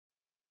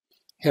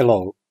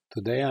Hello,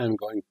 today I'm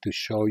going to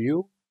show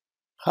you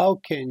how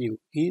can you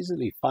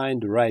easily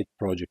find the right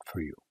project for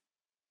you.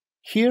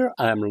 Here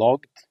I'm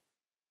logged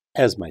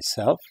as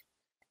myself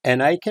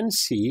and I can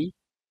see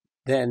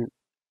then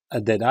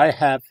that I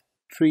have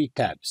three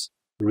tabs.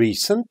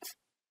 Recent,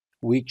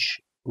 which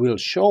will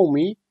show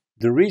me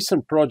the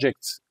recent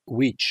projects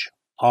which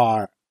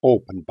are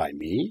opened by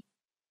me,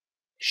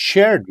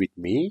 shared with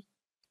me,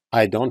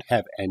 I don't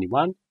have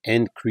anyone,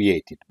 and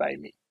created by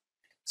me.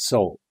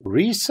 So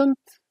recent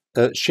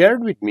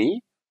shared with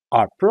me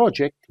are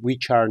projects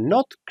which are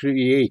not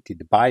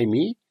created by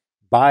me,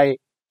 but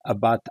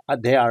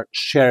they are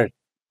shared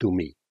to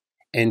me.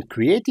 And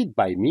created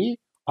by me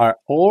are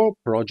all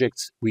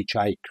projects which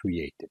I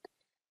created.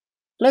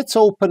 Let's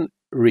open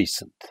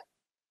recent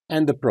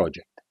and the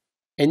project.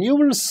 And you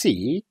will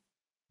see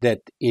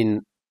that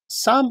in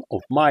some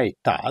of my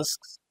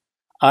tasks,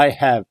 I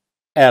have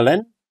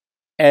Ellen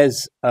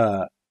as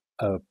a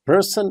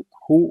person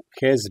who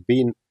has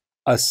been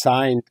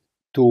assigned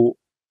to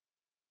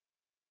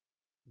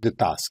the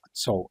task.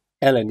 So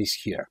Ellen is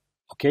here,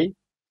 okay?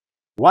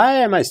 Why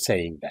am I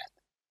saying that?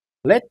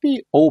 Let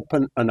me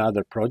open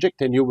another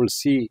project and you will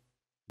see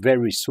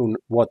very soon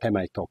what am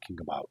I talking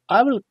about.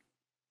 I will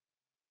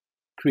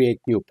create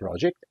new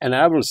project and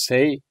I will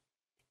say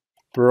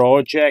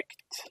project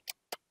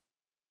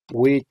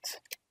with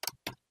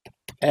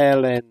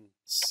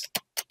Ellen's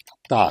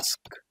task.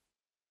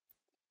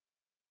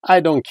 I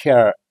don't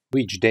care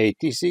which date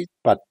is it,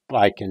 but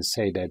I can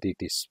say that it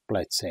is,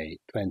 let's say,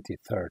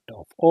 23rd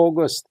of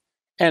August,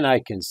 and I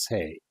can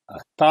say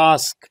a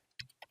task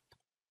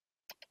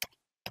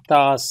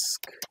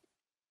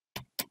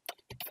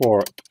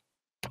for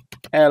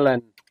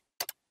Ellen,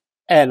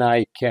 and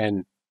I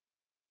can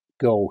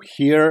go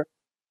here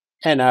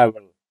and I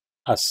will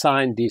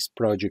assign this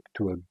project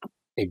to an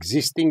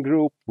existing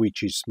group,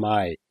 which is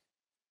my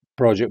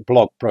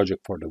blog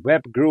project for the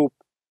web group.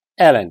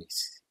 Ellen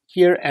is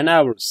here, and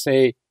I will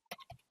say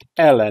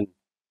Ellen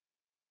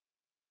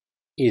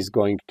is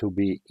going to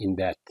be in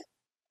that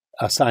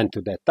assigned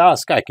to that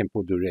task. I can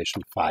put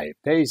duration 5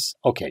 days.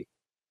 Okay,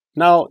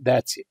 now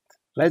that's it.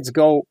 Let's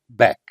go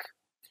back.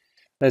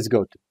 Let's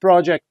go to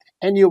project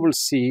and you will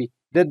see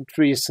that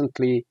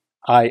recently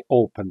I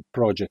opened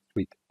project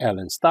with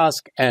Ellen's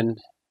task and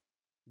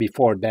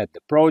before that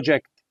the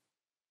project,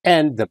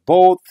 and the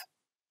both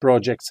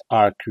projects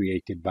are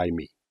created by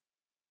me.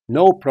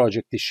 No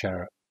project is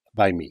shared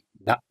by me,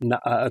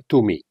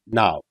 to me.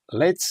 Now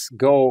let's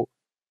go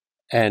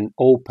and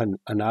open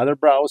another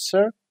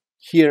browser.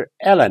 Here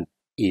Ellen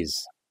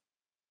is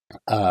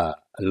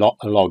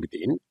logged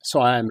in,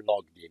 so I am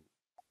logged in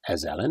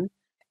as Ellen.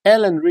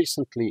 Ellen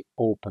recently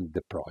opened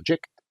the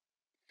project,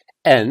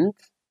 and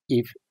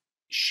if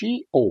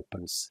she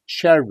opens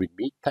Share with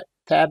Me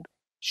tab,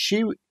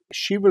 she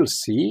will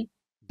see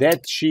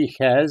that she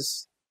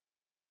has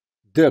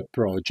the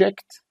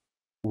project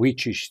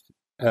which is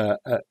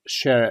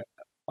share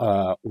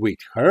with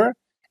her,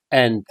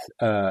 and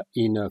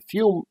in a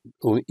few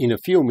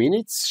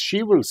minutes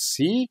she will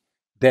see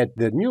that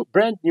the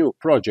brand new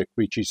project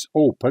which is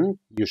open.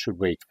 You should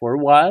wait for a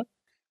while,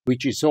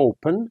 which is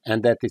open,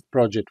 and that is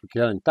project with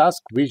Ellen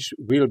task, which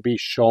will be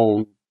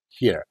shown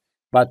here,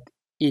 but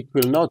it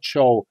will not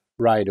show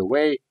right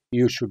away.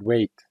 You should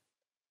wait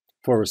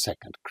for a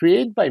second.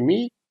 Create by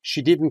me,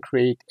 she didn't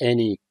create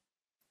any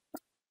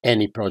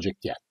project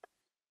yet.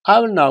 I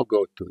will now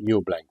go to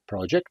new blank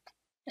project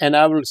and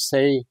I will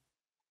say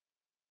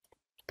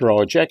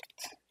project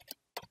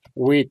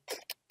with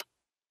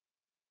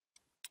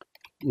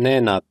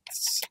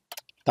Nenad's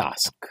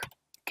task.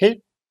 Okay,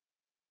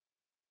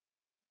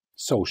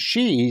 so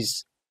she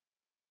is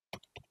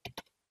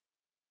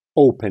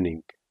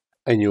opening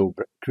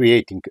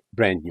creating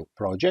brand new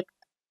project.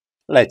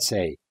 Let's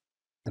say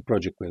the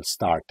project will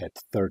start at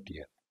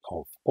 30th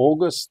of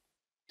August,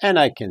 and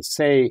I can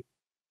say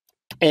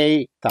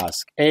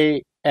task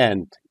A,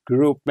 and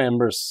group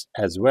members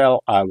as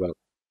well. I will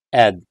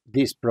add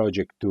this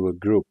project to a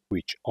group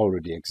which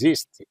already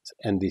exists,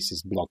 and this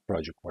is blog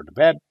project for the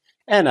web,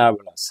 and I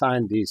will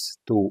assign this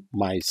to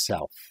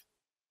myself.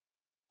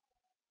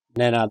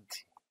 Nenad,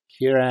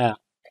 here I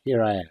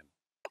am.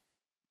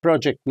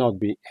 Project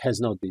has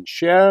not been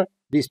shared.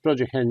 This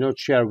project has not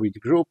shared with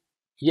group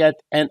yet,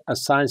 and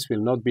assigns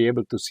will not be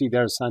able to see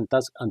their assigned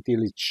task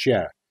until it's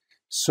shared.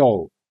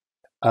 So,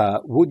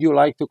 would you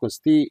like to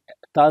see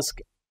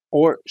task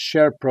or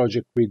share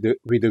project with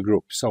the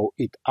group? So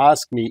it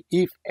asks me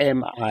if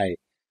am I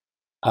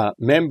a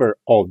member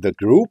of the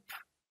group,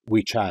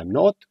 which I am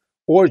not,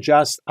 or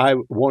just I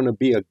want to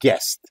be a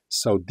guest.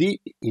 So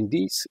in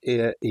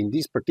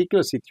this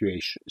particular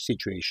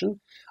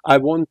situation, I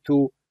want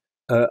to.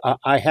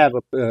 I have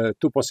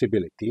two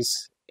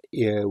possibilities,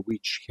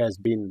 which has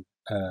been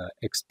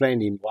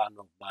explained in one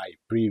of my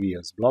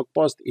previous blog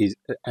posts,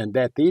 and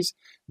that is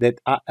that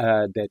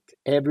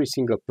every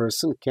single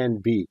person can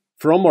be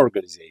from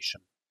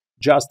organization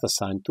just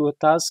assigned to a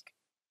task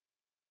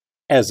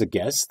as a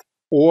guest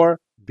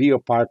or be a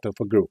part of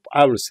a group.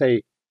 I will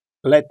say,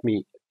 let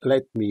me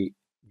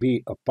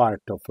be a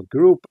part of a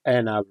group,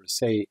 and I will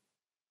say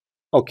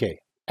Okay,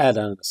 add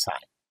an assign.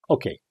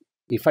 Okay,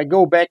 if I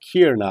go back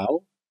here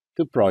now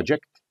to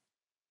project,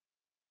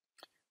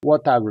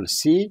 what I will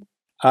see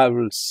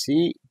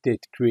that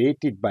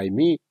created by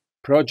me,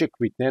 project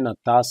with Nena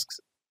task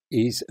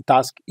is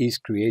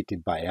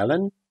created by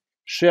Ellen,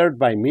 shared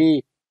by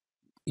me.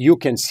 You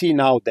can see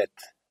now that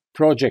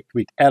project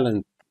with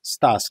Ellen's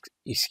task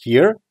is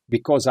here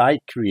because I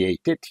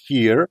created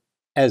here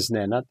as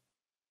Nena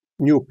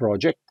new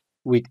project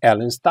with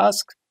Ellen's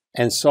task,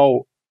 and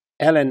so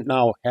Ellen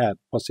now had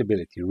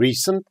possibility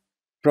recent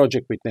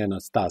project with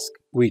Nena's task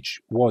which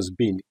was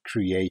being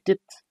created,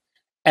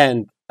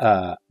 and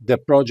the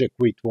project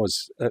which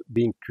was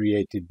being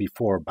created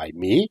before by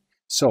me.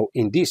 So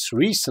in this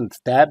recent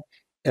tab,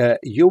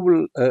 you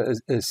will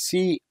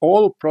see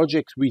all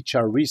projects which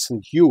are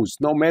recent use,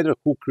 no matter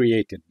who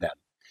created them.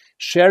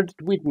 Shared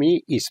with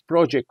me is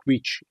project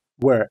which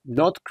were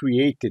not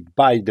created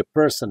by the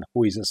person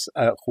who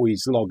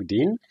is logged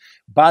in,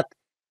 but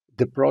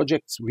the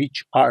projects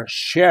which are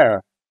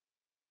shared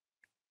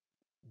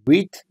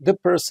with the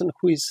person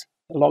who is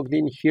logged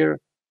in here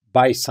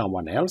by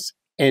someone else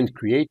and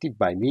created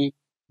by me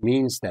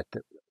means that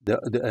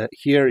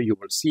here you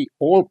will see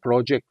all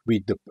projects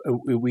with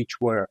which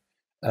were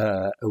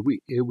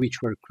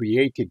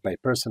created by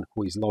person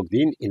who is logged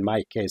in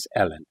my case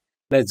Ellen.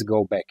 Let's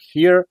go back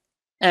here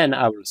and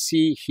I will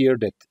see here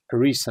that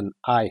recent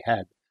I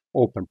had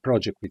open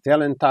project with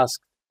Ellen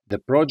task. The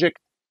project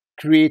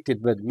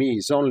created by me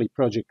is only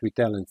project with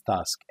Ellen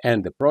task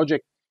and the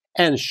project,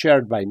 and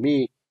shared by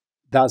me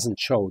doesn't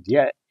show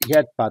yet,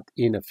 but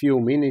in a few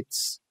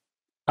minutes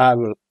I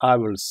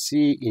will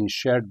see in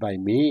shared by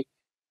me.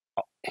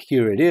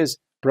 Here it is,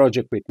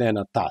 project with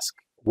Nena task.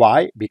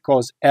 Why?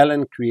 Because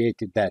Ellen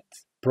created that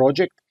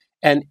project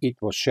and it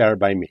was shared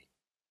by me.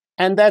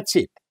 And that's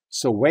it.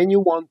 So when you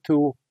want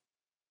to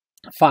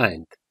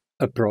find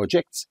a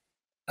project,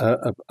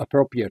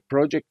 appropriate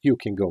project, you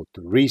can go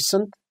to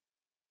recent.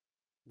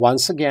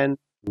 Once again,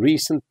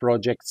 recent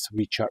projects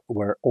which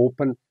were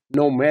open,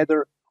 no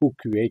matter who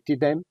created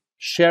them,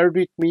 shared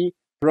with me,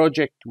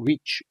 project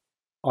which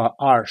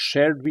are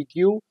shared with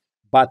you,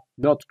 but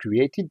not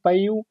created by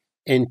you,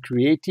 and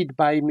created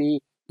by me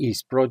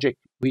is project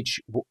which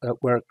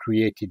were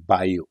created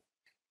by you.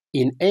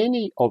 In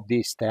any of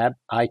these tabs,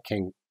 I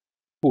can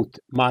put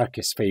mark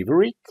as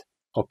favorite,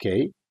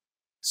 okay?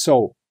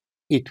 So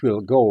it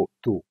will go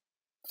to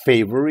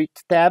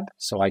favorite tab,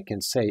 so I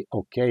can say,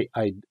 okay,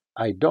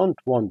 I don't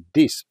want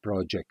this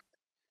project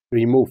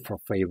removed from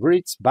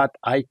favorites, but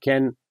I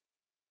can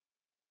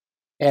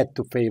add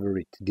to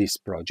favorite this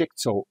project.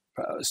 So,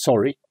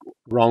 sorry,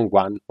 wrong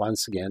one,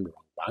 once again,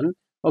 wrong one.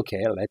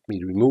 Okay, let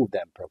me remove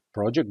that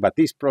project, but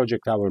this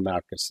project I will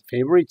mark as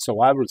favorite,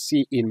 so I will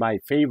see in my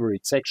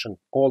favorite section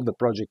all the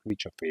projects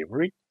which are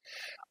favorite.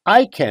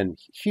 I can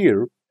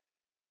here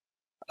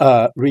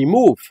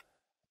remove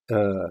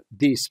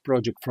this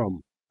project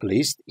from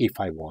list if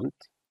I want.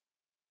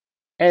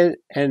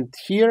 And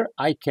here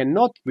I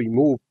cannot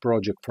remove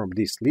project from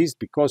this list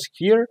because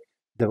here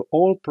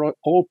all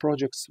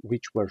projects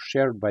which were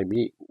shared by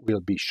me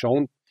will be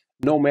shown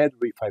no matter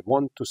if I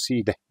want to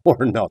see them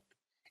or not.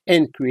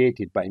 And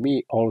created by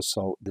me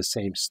also the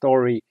same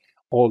story,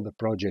 all the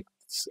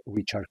projects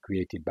which are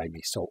created by me.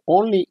 So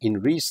only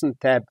in recent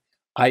tab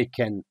I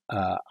can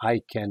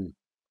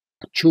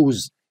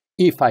choose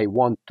if I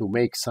want to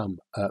make some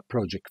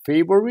project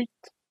favorite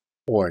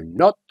or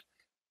not,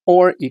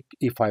 or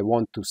if I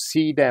want to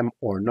see them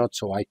or not,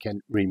 so I can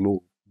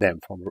remove them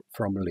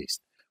from a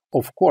list.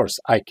 Of course,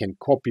 I can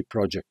copy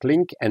project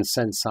link and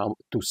send some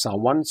to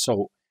someone,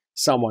 so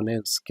someone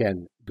else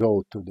can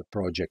go to the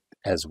project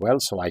as well,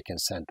 so I can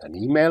send an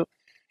email,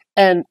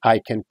 and I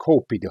can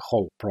copy the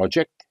whole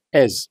project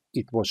as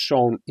it was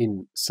shown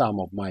in some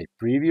of my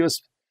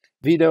previous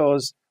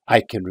videos.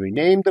 I can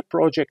rename the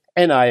project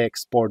and I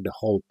export the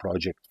whole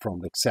project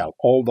from Excel.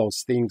 All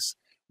those things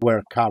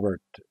were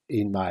covered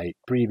in my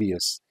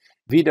previous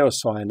video,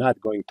 so I'm not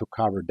going to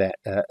cover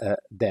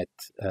that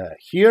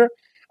here,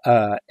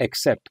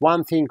 except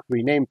one thing: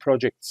 rename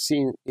project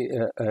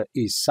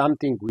is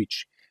something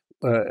which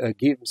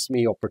gives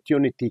me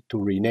opportunity to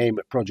rename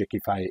a project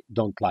if I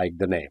don't like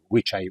the name,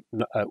 which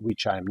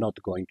I'm not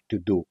going to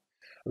do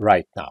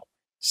right now.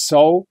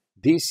 So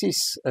this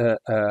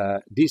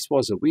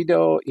was a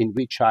video in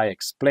which I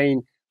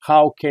explained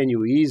how can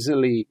you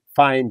easily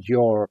find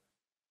your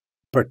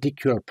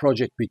particular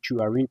project which you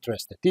are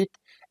interested in.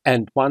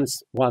 And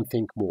one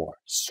thing more,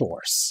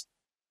 source.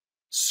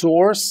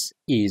 Source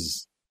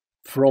is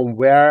from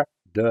where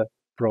the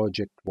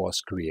project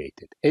was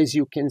created. As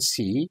you can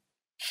see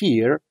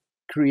here,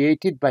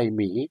 created by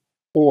me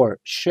or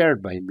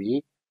shared by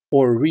me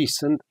or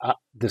recent,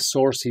 the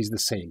source is the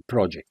same,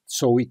 project.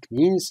 So it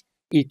means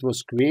it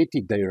was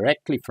created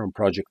directly from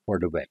Project for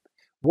the Web.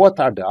 What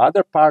are the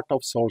other part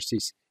of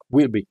sources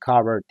will be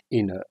covered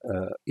in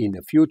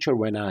the future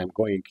when I'm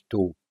going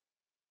to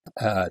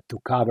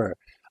cover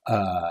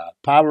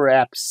Power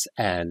Apps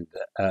and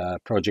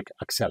Project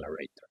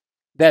Accelerator.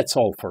 That's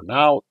all for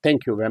now.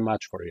 Thank you very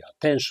much for your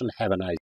attention. Have a nice day.